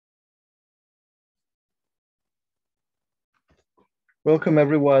Welcome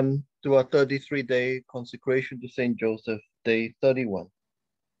everyone to our 33-day consecration to Saint Joseph, day 31.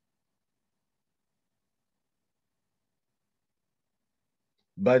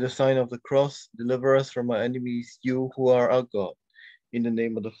 By the sign of the cross, deliver us from our enemies, you who are our God. In the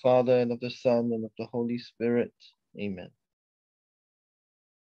name of the Father, and of the Son, and of the Holy Spirit. Amen.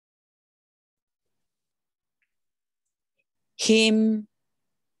 Hymn.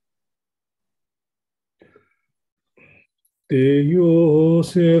 Te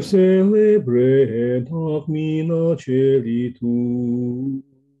Iosef celebre hoc mina celi tu.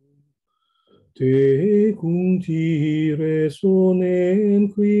 Te cunctire sonem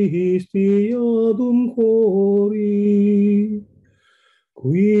Christi adum cori,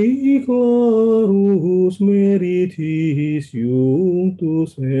 qui clarus meritis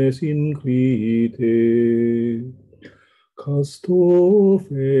iunctus es in Crite. Casto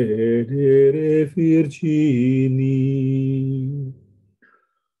federe Virgini,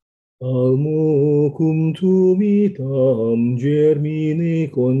 almo cum tumitam germine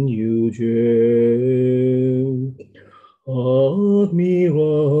conjuge,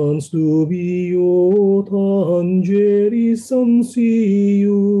 admirans dubio tangeris ansius,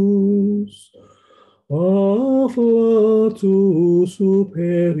 afflatus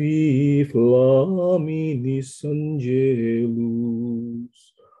superi flaminis angelus,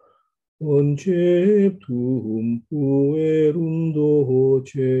 conceptum puerum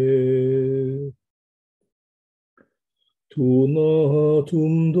doce. Tu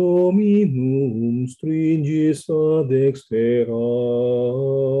natum Dominum stringis ad exteras,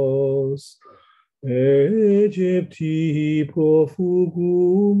 Egypti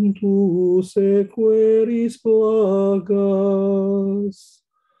profugum tu sequeris plagas,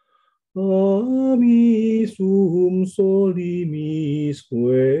 amisum solimis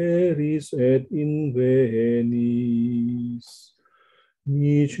queris et invenis,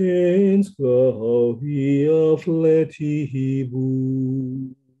 micens claudia fletibus.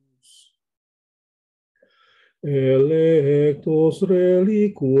 Electos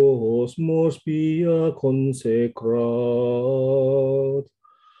reliquos mors pia consecrat,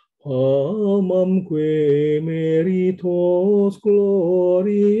 amamque meritos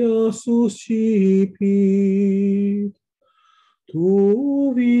gloria suscipit,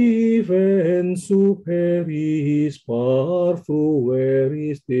 tu vivens superis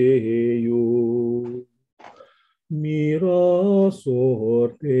parfrueris Deo. Mira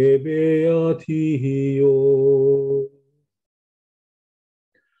sorte beatio.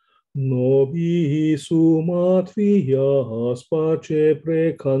 Nobis sumatrias pace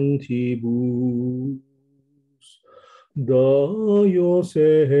precantibus, da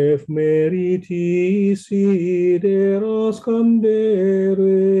Iosef meritis sideras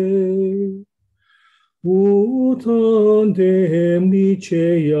cambere, ut tandem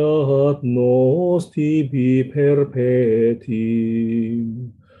liceat nos tibi perpetim,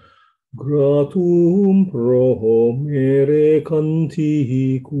 gratum promere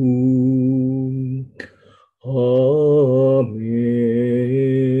canticum. Amen.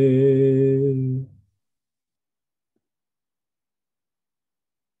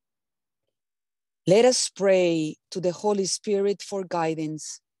 Let us pray to the Holy Spirit for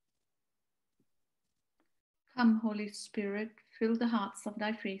guidance. Come, Holy Spirit, fill the hearts of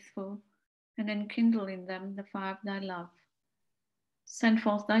thy faithful, and enkindle in them the fire of thy love. Send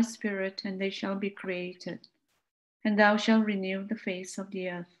forth thy Spirit, and they shall be created, and thou shalt renew the face of the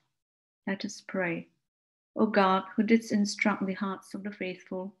earth. Let us pray. O God, who didst instruct the hearts of the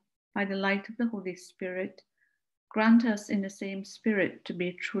faithful by the light of the Holy Spirit, grant us in the same Spirit to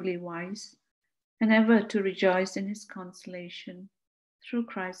be truly wise, and ever to rejoice in his consolation. Through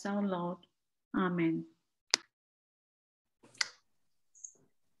Christ our Lord. Amen.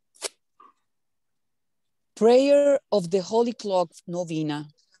 Prayer of the Holy Clock Novena.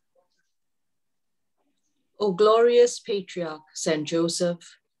 O glorious patriarch Saint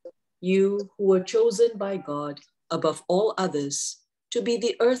Joseph, you who were chosen by God above all others to be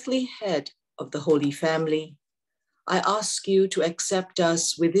the earthly head of the Holy Family, I ask you to accept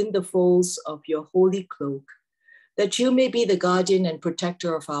us within the folds of your holy cloak, that you may be the guardian and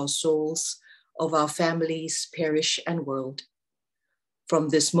protector of our souls, of our families, parish, and world. From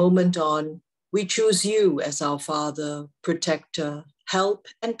this moment on, we choose you as our Father, protector, help,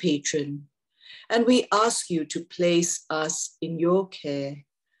 and patron, and we ask you to place us in your care,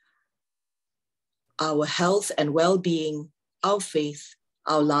 our health and well-being, our faith,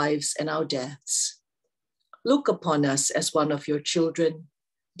 our lives, and our deaths. Look upon us as one of your children.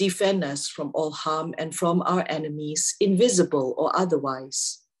 Defend us from all harm and from our enemies, invisible or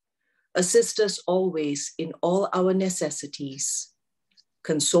otherwise. Assist us always in all our necessities.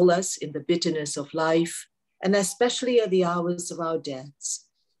 Console us in the bitterness of life, and especially at the hours of our deaths.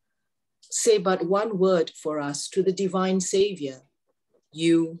 Say but one word for us to the divine Savior,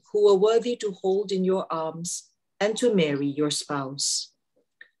 you who are worthy to hold in your arms and to Mary, your spouse.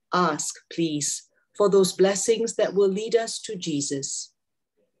 Ask, please, for those blessings that will lead us to Jesus.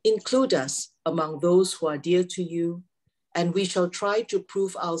 Include us among those who are dear to you, and we shall try to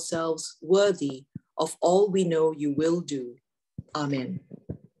prove ourselves worthy of all we know you will do. Amen.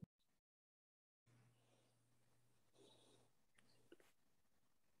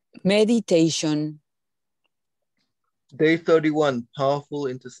 Meditation. Day 31, Powerful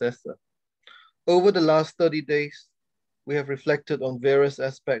Intercessor. Over the last 30 days, we have reflected on various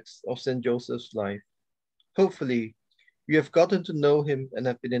aspects of St. Joseph's life. Hopefully, you have gotten to know him and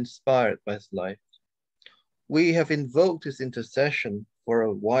have been inspired by his life. We have invoked his intercession for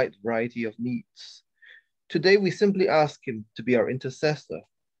a wide variety of needs. Today, we simply ask him to be our intercessor.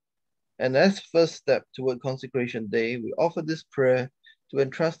 And as first step toward Consecration Day, we offer this prayer to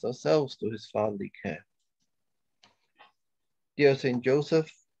entrust ourselves to his fatherly care. Dear St.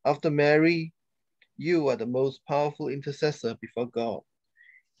 Joseph, after Mary, you are the most powerful intercessor before God.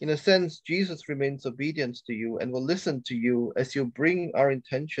 In a sense, Jesus remains obedient to you and will listen to you as you bring our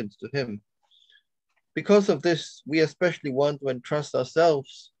intentions to him. Because of this, we especially want to entrust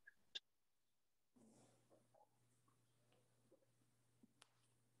ourselves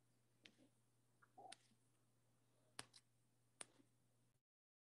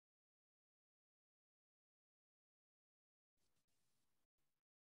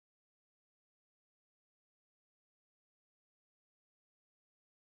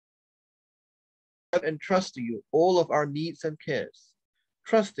and trust to you all of our needs and cares,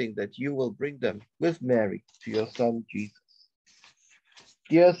 trusting that you will bring them with Mary to your son Jesus.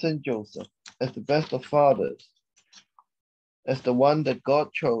 Dear St. Joseph, as the best of fathers, as the one that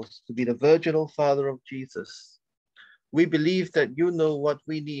God chose to be the virginal father of Jesus, we believe that you know what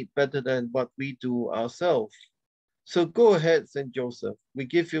we need better than what we do ourselves. So go ahead, St. Joseph. We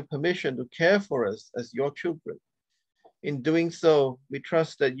give you permission to care for us as your children. In doing so, we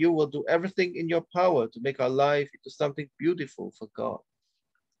trust that you will do everything in your power to make our life into something beautiful for God.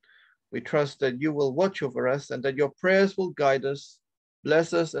 We trust that you will watch over us and that your prayers will guide us,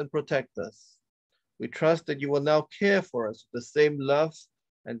 bless us, and protect us. We trust that you will now care for us with the same love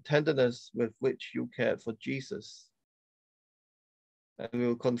and tenderness with which you cared for Jesus. And we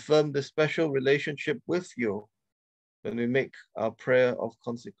will confirm this special relationship with you when we make our prayer of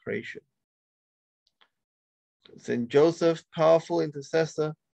consecration. St. Joseph, powerful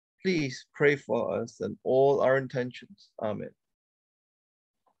intercessor, please pray for us and all our intentions. Amen.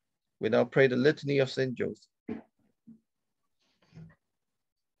 We now pray the litany of St. Joseph.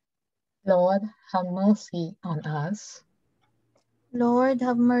 Lord, have mercy on us. Lord,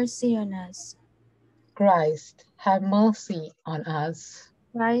 have mercy on us. Christ, have mercy on us.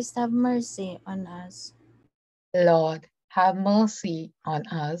 Christ, have mercy on us. Lord, have mercy on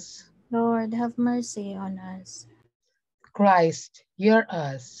us. Lord, have mercy on us. Christ, hear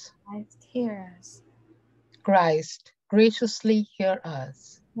us. Christ, hear us. Christ, graciously hear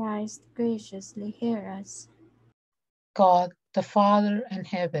us. Christ, graciously hear us. God, the Father in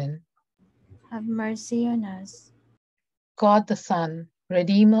heaven, have mercy on us. God, the Son,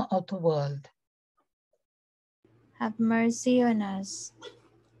 Redeemer of the world, have mercy on us.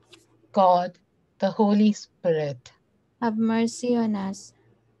 God, the Holy Spirit, have mercy on us.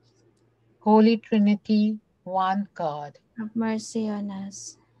 Holy Trinity, one God, have mercy on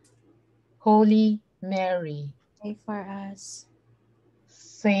us. Holy Mary, pray for us.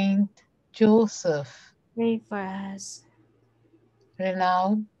 Saint Joseph, pray for us.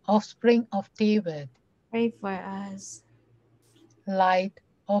 renowned offspring of David, pray for us. Light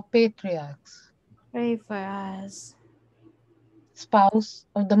of patriarchs, pray for us. Spouse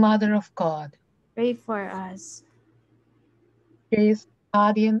of the Mother of God, pray for us. Chaste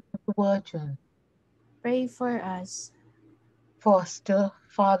guardian of the Virgin, pray for us. Foster,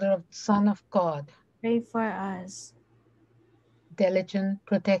 Father of the Son of God, pray for us. Diligent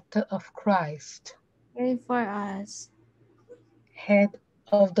protector of Christ, pray for us. Head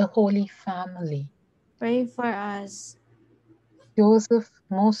of the Holy Family, pray for us. Joseph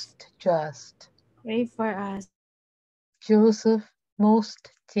most just, pray for us. Joseph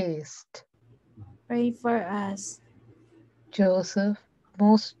most chaste, pray for us. Joseph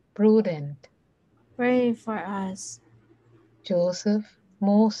most prudent, pray for us. Joseph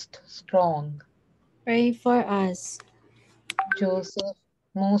most strong, pray for us. Joseph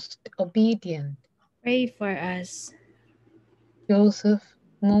most obedient, pray for us. Joseph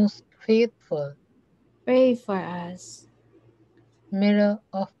most faithful, pray for us. mirror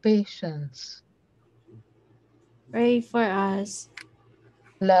of patience, Pray for us.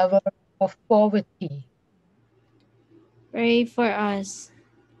 lover of poverty, Pray for us.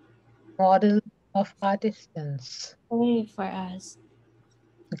 model of artisans, Pray for us.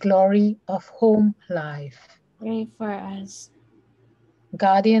 glory of home life, Pray for us.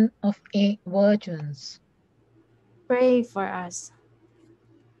 guardian of eight virgins, Pray for us.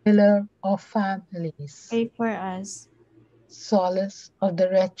 pillar of families, Pray for us. solace of the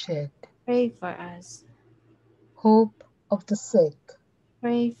wretched, Pray for us. hope of the sick,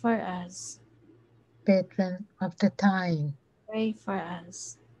 Pray for us. patron of the dying, Pray for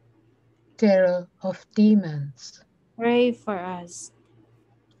us. terror of demons, Pray for us.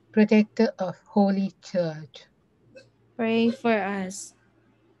 protector of holy church, Pray for us.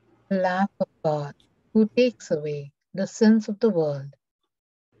 Lamb of God, who takes away the sins of the world,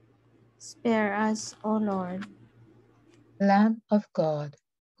 Spare us, O Lord. Lamb of God,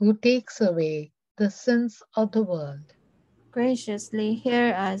 who takes away the sins of the world, Graciously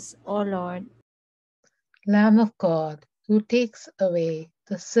hear us, O Lord. Lamb of God, who takes away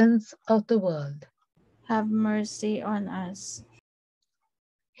the sins of the world. Have mercy on us.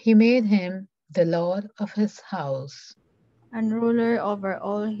 He made him the Lord of his house. And ruler over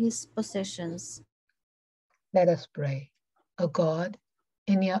all his possessions. Let us pray. O God,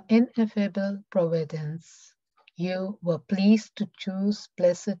 in your ineffable providence, you were pleased to choose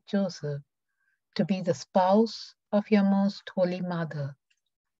Blessed Joseph to be the spouse of your most holy mother.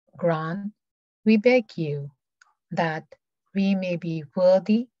 Grant, we beg you, that we may be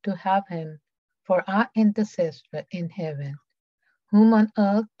worthy to have him for our intercessor in heaven, whom on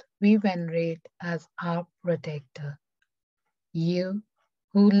earth we venerate as our protector. You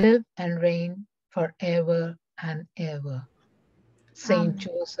who live and reign forever and ever. Saint Amen.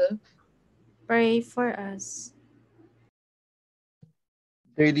 Joseph, Pray for us.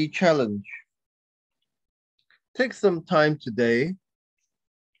 Daily challenge. Take some time today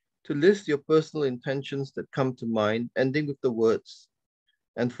to list your personal intentions that come to mind, ending with the words,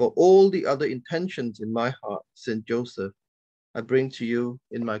 "And for all the other intentions in my heart, Saint Joseph, I bring to you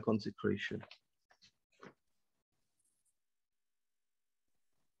in my consecration."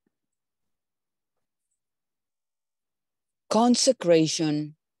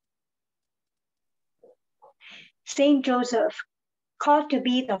 Consecration. Saint Joseph, called to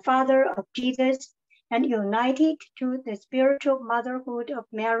be the father of Jesus and united to the spiritual motherhood of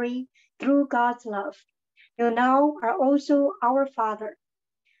Mary through God's love, you now are also our Father.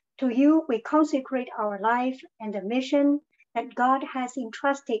 To you we consecrate our life and the mission that God has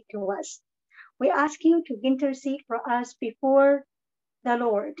entrusted to us. We ask you to intercede for us before the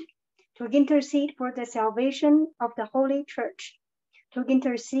Lord, to intercede for the salvation of the Holy Church, to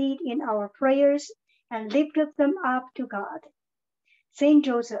intercede in our prayers and lift them up to God. Saint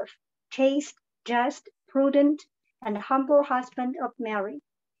Joseph, chaste, just, prudent, and humble husband of Mary,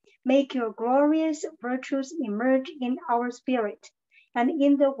 make your glorious virtues emerge in our spirit and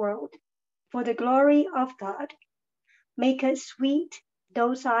in the world for the glory of God. Make us sweet,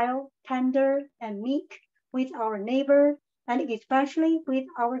 docile, tender, and meek with our neighbor and especially with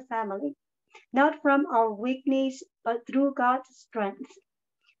our family, not from our weakness, but through God's strength.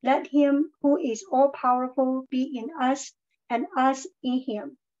 Let him who is all-powerful be in us and us in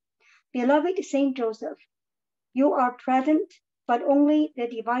him. Beloved Saint Joseph, you are present, but only the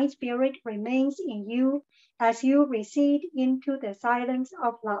divine spirit remains in you as you recede into the silence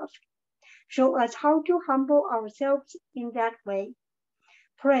of love. Show us how to humble ourselves in that way.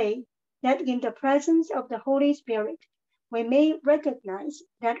 Pray that in the presence of the Holy Spirit, we may recognize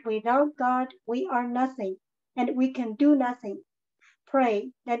that without God we are nothing and we can do nothing.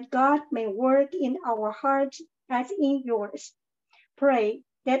 Pray that God may work in our hearts as in yours. Pray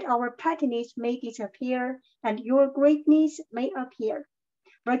that our pettiness may disappear and your greatness may appear,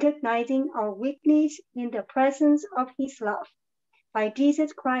 recognizing our weakness in the presence of his love. By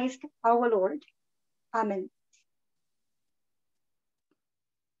Jesus Christ our Lord. Amen.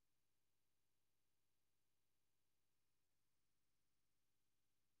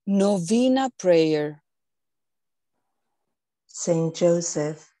 Novena prayer. Saint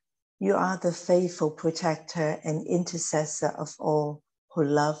Joseph, you are the faithful protector and intercessor of all who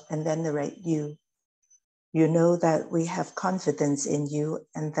love and venerate you. You know that we have confidence in you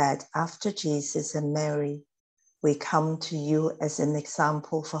and that after Jesus and Mary, we come to you as an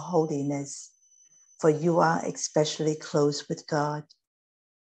example for holiness, for you are especially close with God.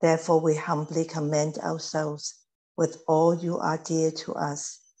 Therefore, we humbly commend ourselves with all you are dear to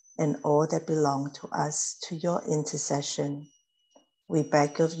us and all that belong to us to your intercession. We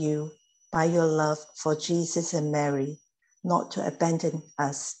beg of you, by your love for Jesus and Mary, not to abandon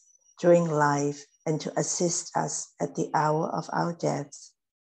us during life, and to assist us at the hour of our death.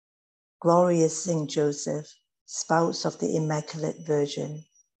 Glorious Saint Joseph, spouse of the Immaculate Virgin,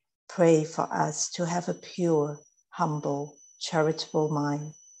 pray for us to have a pure, humble, charitable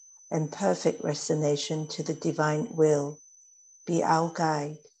mind and perfect resignation to the divine will. Be our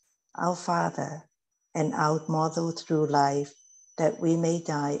guide, our Father, and our model through life, that we may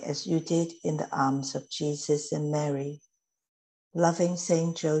die as you did in the arms of Jesus and Mary. Loving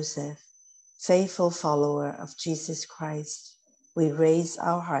Saint Joseph, faithful follower of Jesus Christ, we raise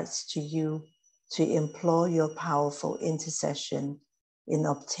our hearts to you to implore your powerful intercession in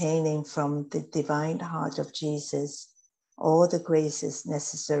obtaining from the divine heart of Jesus all the graces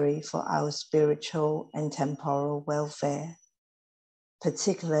necessary for our spiritual and temporal welfare,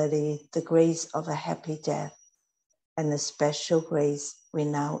 particularly the grace of a happy death, and the special grace we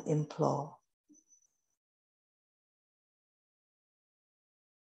now implore.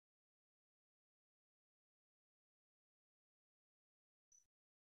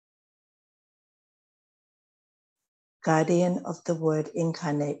 Guardian of the Word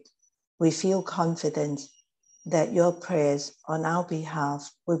incarnate, we feel confident that your prayers on our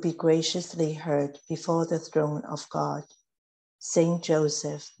behalf will be graciously heard before the throne of God. Saint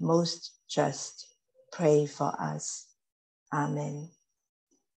Joseph, most just, pray for us. Amen.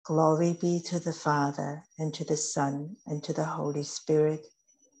 Glory be to the Father, and to the Son, and to the Holy Spirit,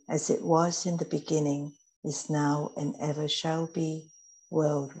 as it was in the beginning, is now, and ever shall be,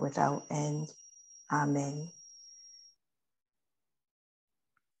 world without end. Amen.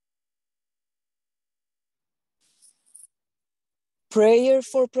 Prayer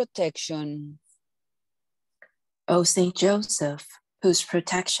for protection. O Saint Joseph, whose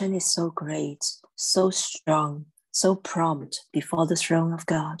protection is so great, so strong, so prompt before the throne of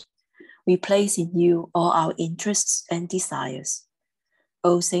God, we place in you all our interests and desires.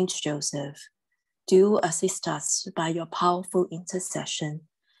 O Saint Joseph, do assist us by your powerful intercession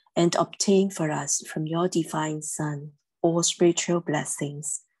and obtain for us from your divine Son all spiritual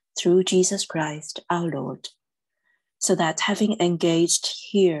blessings through Jesus Christ our Lord, so that having engaged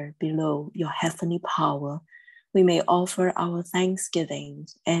here below your heavenly power, we may offer our thanksgiving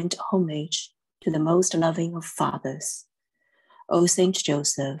and homage to the most loving of fathers. O Saint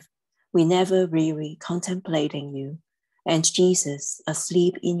Joseph, we never weary contemplating you, and Jesus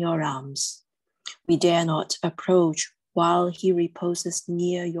asleep in your arms. We dare not approach while he reposes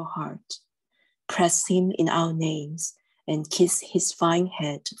near your heart. Press him in our names and kiss his fine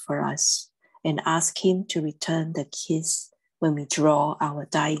head for us, and ask him to return the kiss when we draw our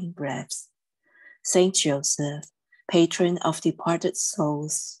dying breaths. Saint Joseph, patron of departed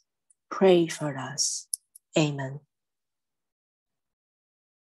souls, pray for us. Amen.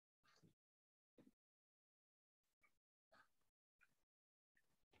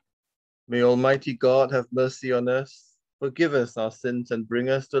 May Almighty God have mercy on us, forgive us our sins, and bring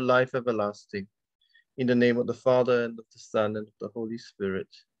us to life everlasting. In the name of the Father, and of the Son, and of the Holy Spirit.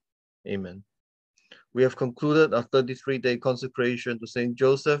 Amen. We have concluded our 33-day consecration to Saint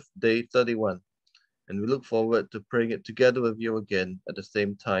Joseph, day 31, and we look forward to praying it together with you again at the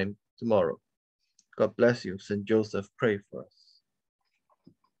same time tomorrow. God bless you. Saint Joseph, pray for us.